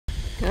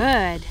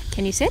Good.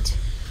 Can you sit?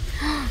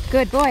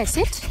 Good boy,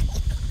 sit.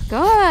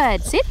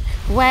 Good, sit.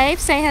 Wave,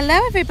 say hello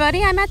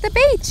everybody, I'm at the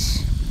beach.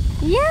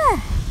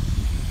 Yeah.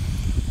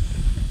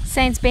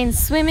 Saint's been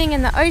swimming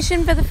in the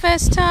ocean for the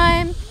first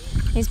time.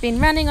 He's been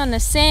running on the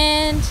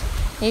sand.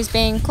 He's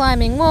been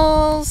climbing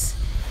walls.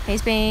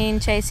 He's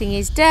been chasing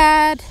his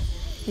dad.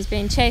 He's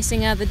been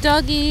chasing other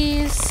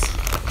doggies.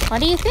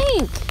 What do you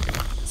think?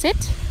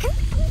 Sit.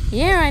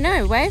 Yeah, I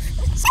know. Wave.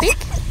 Speak.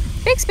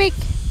 Big speak.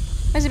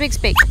 Where's the big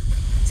speak?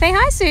 Say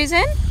hi,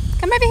 Susan.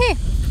 Come over here.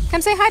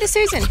 Come say hi to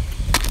Susan.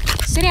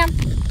 Sit down.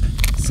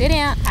 Sit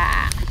down.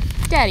 Ah,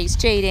 Daddy's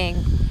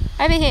cheating.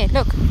 Over here,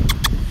 look.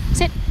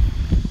 Sit.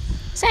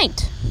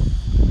 Saint.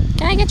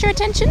 Can I get your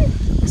attention?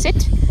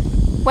 Sit.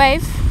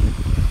 Wave.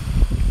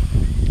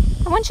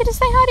 I want you to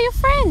say hi to your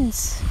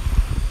friends.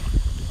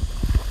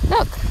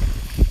 Look.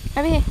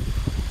 Over here.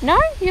 No?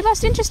 You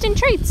lost interest in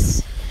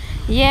treats.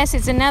 Yes,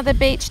 it's another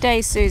beach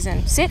day,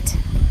 Susan. Sit.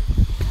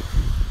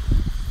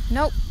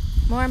 Nope.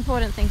 More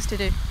important things to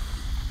do.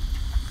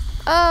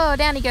 Oh,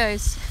 down he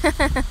goes.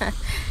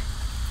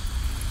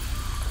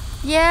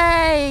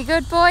 Yay!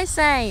 Good boy,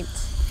 Saint.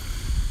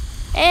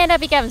 And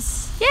up he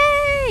comes.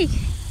 Yay!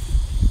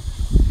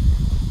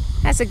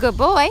 That's a good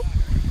boy.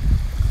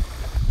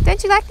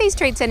 Don't you like these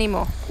treats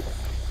anymore?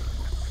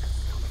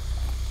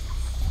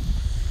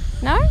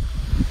 No?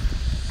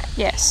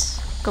 Yes.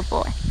 Good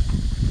boy.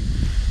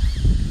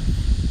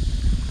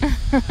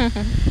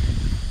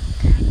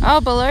 Oh,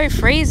 below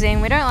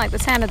freezing. We don't like the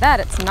sound of that.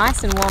 It's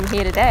nice and warm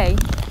here today.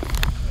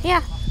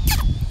 Yeah.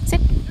 Sit.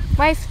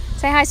 Wave.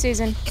 Say hi,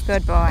 Susan.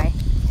 Good boy.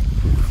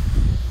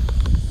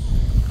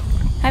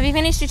 Have you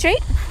finished your treat?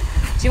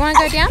 Do you want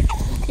to go down?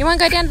 You want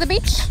to go down to the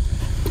beach?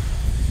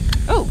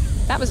 Oh,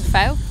 that was a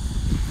fail.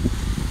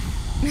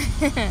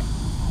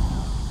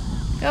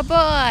 Good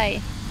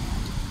boy.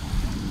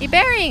 You're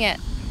burying it.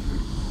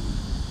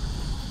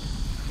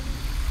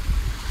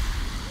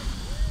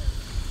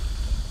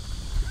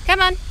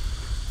 Come on.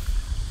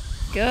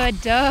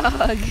 Good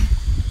dog.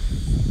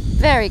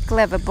 Very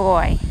clever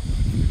boy.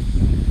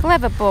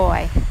 Clever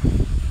boy.